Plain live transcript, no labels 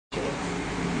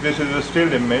This is a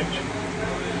still image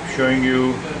showing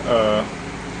you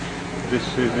this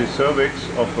is the cervix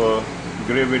of a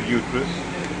gravid uterus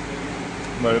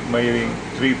measuring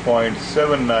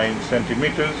 3.79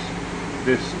 centimeters.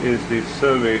 This is the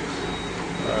cervix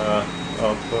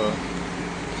of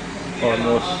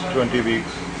almost 20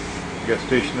 weeks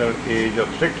gestational age,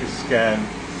 obstetric scan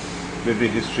with the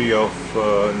history of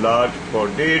large for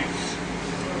dates,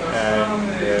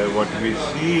 and what we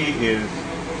see is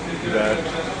that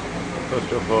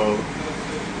first of all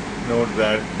note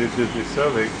that this is the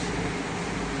cervix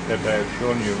that I have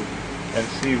shown you, and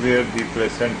see where the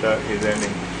placenta is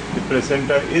ending. The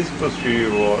placenta is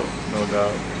posterior wall, no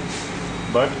doubt,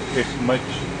 but it's much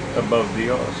above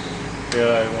the os. Here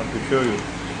I want to show you.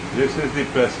 This is the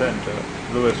placenta,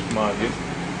 lowest margin,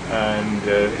 and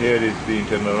here is the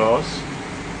internal os,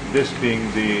 this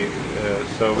being the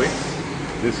cervix,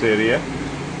 this area,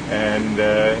 and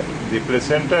the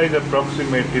placenta is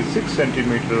approximately 6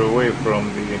 centimeters away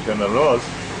from the internal os.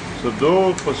 So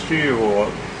though posterior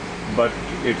wall, but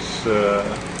it's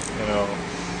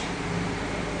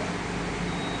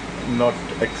not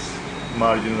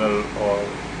marginal or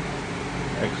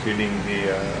exceeding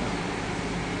the.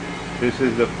 This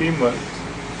is the femur.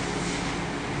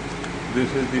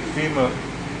 This is the femur.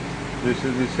 This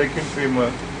is the second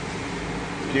femur,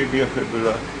 tibia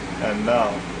fibula, and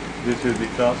now this is the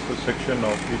transverse section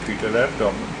of the fetal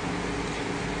abdomen,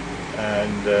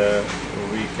 and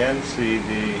we can see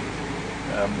the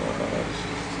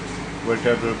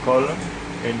vertebral column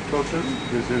in total.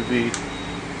 This is the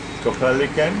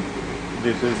cephalic end,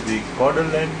 this is the caudal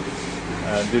end,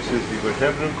 and this is the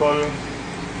vertebral column.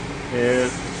 Here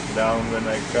down when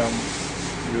I come,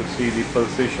 you see the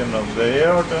pulsation of the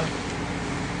aorta.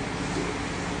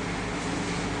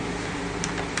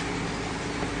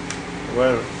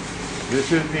 Well,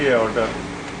 this is the aorta.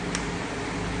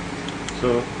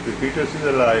 So the fetus is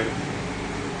alive.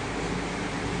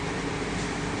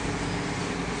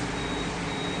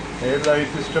 Here lies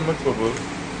the stomach bubble,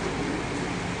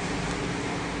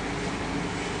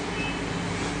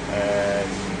 and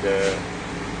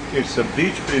it's a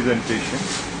breech presentation.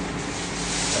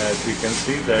 As we can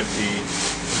see that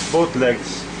both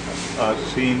legs are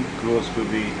seen close to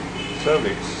the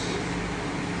cervix.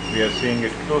 We are seeing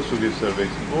it close to the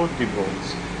cervix, both the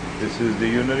bones. This is the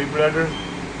urinary bladder,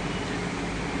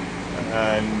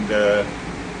 and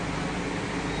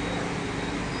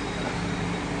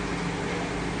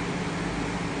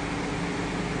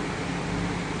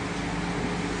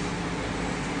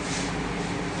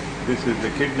this is the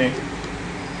kidney.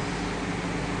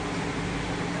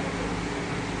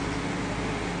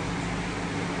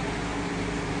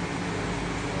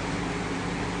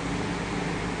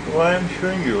 What I am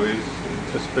showing you is,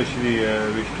 especially I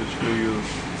wish to show you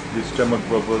the stomach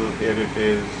bubble. Here it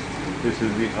is. This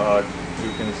is the heart.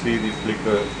 You can see the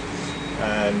flicker,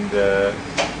 and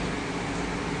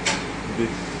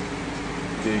this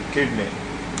the kidney.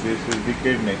 This is the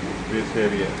kidney. This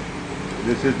area.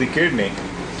 This is the kidney.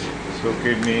 So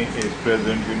kidney is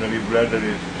present. Urinary bladder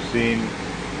is seen.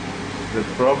 The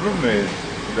problem is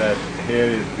that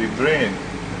here is the brain,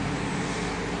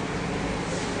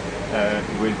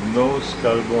 with no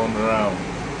skull bone around.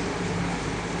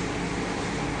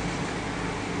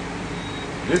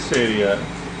 This area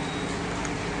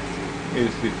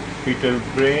is the fetal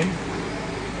brain,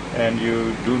 and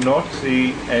you do not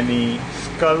see any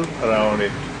skull around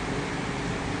it.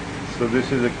 So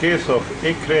this is a case of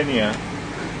ACRANIA.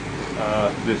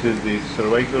 This is the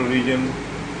cervical region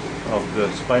of the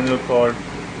spinal cord,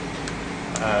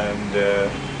 and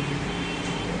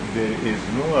there is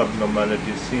no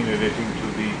abnormality seen relating to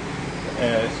the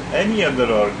any other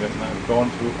organ. I've gone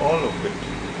through all of it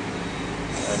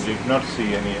and did not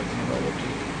see any abnormality.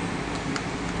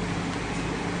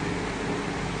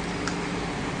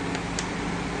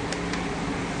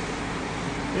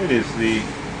 It is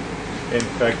in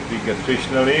fact, the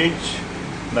gestational age,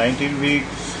 19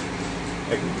 weeks.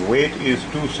 Weight is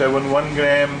 271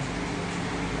 gram.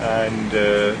 And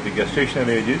the gestational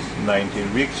age is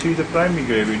 19 weeks. She is the primary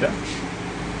gravida,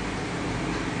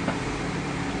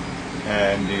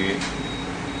 and here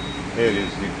is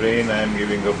the brain. I am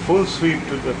giving a full sweep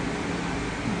to the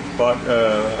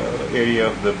area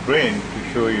of the brain to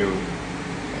show you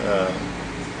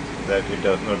that it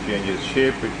does not change its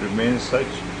shape. It remains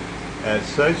as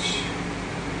such,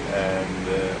 and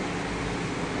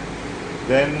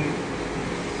then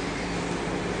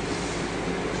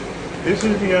this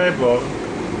is the eyeball.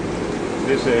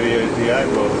 This area is the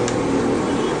eyeball.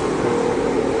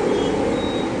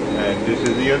 And this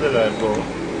is the other eyeball.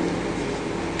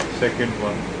 Second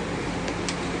one.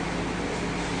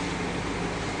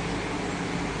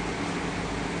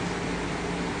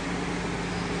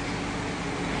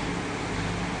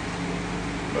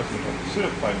 50% of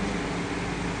syrup finally.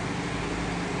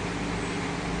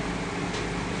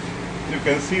 You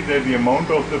can see that the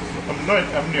amount of the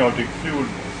amniotic fluid,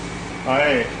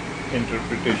 eye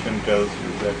interpretation tells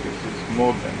you that this is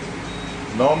more than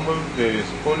normal. There is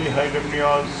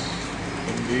polyhydramnios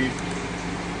indeed.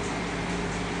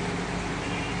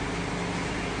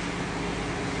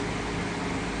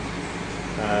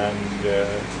 And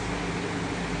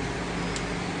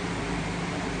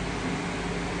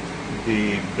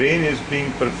the brain is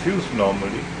being perfused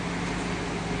normally.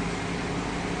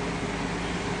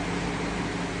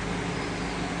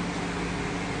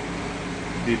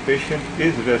 The patient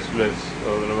is restless,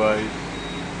 otherwise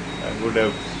I would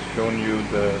have shown you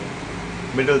the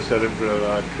middle cerebral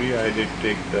artery. I did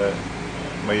take the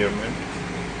measurement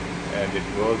and it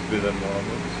was within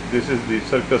normal. This is the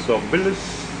sulcus of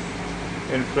Willis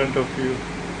in front of you,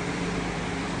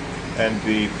 and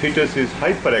the fetus is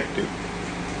hyperactive.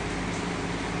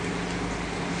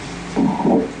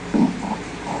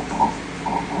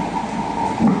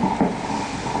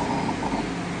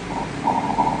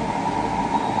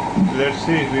 Let's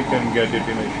see if we can get it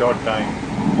in a short time.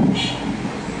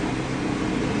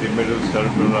 The middle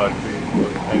cerebral artery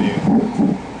or any.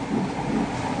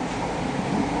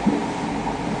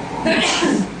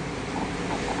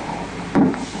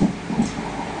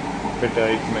 Bit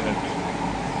 8 minutes.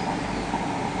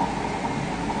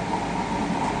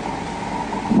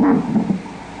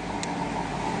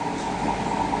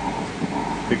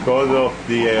 Because of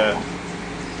the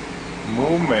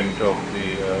movement of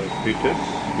the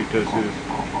fetus is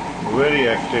very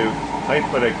active,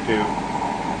 hyperactive,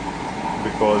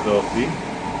 because of the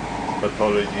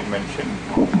pathology mentioned.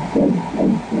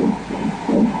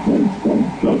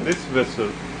 Now this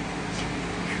vessel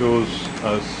shows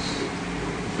us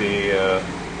the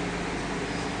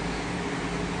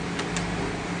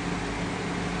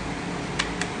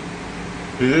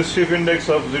resistive index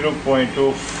of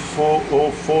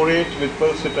 0.048 with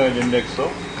pulsatile index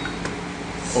of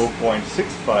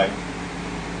 0.65,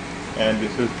 and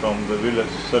this is from the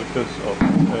Willis circus of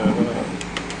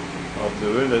the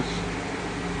Willis.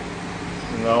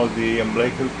 Now the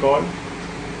umbilical cord.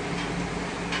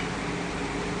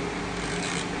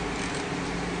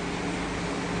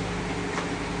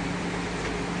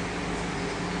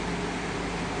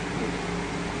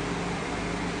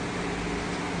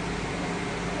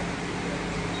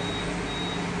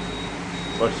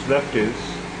 What's left is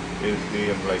the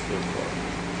umbilical cord.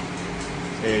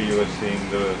 Here you are seeing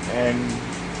the hand,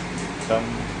 thumb.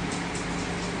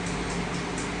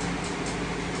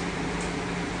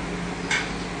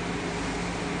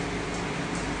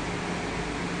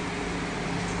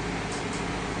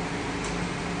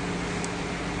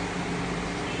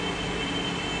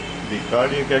 The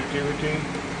cardiac activity.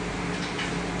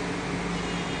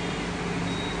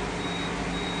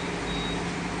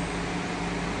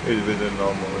 Is within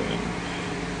normal range.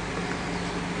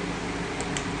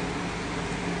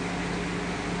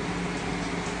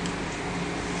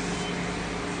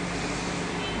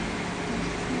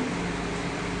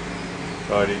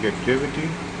 Cardiac activity,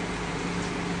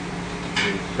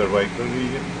 the cervical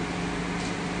region,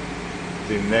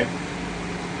 the neck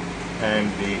and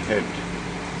the head.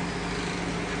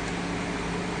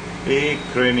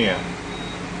 Acrania,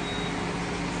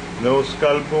 no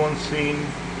skull bone seen.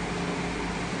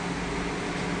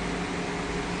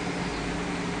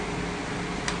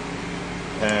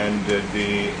 And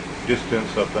the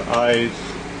distance of the eyes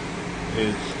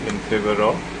is in favor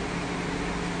of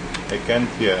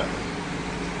acanthia.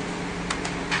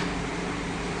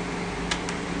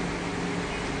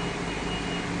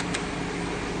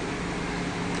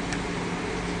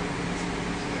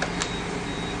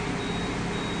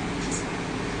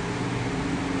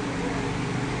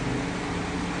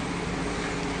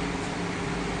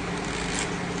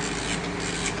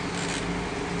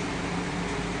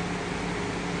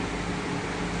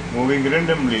 Moving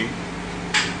randomly,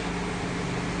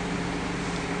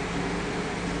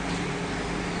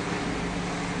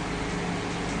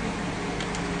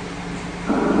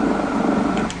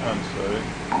 I'm sorry.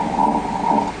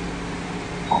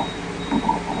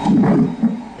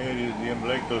 Here is the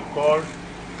umbilical cord.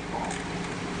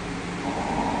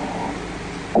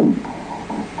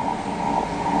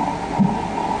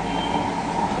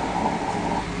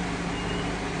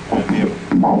 And the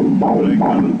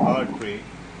umbilical artery.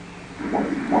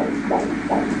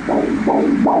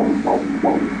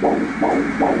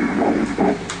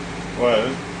 Well,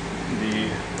 the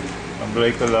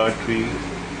umbilical artery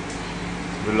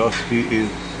velocity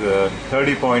is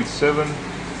 30.7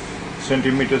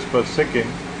 centimeters per second,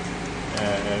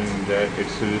 and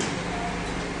its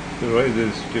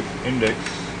resistive index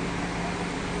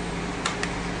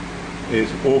is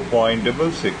 0.66.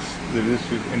 The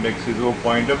resistive index is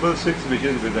 0.66, which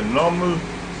is within normal.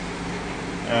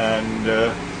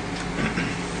 And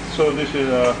so this is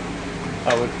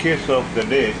our case of the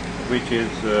day, which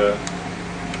is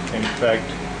in fact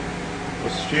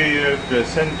posterior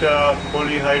placenta,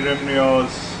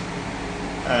 polyhydramnios,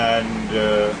 and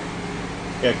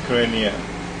acrania,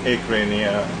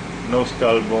 no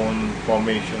skull bone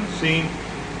formation seen,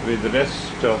 with the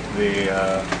rest of the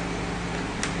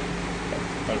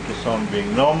ultrasound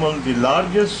being normal. The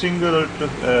largest single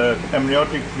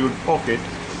amniotic fluid pocket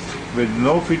with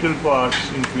no fetal parts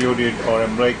included or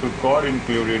umbilical cord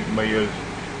included measures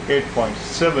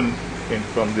 8.7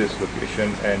 from this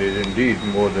location and is indeed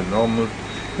more than normal.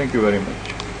 Thank you very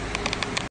much.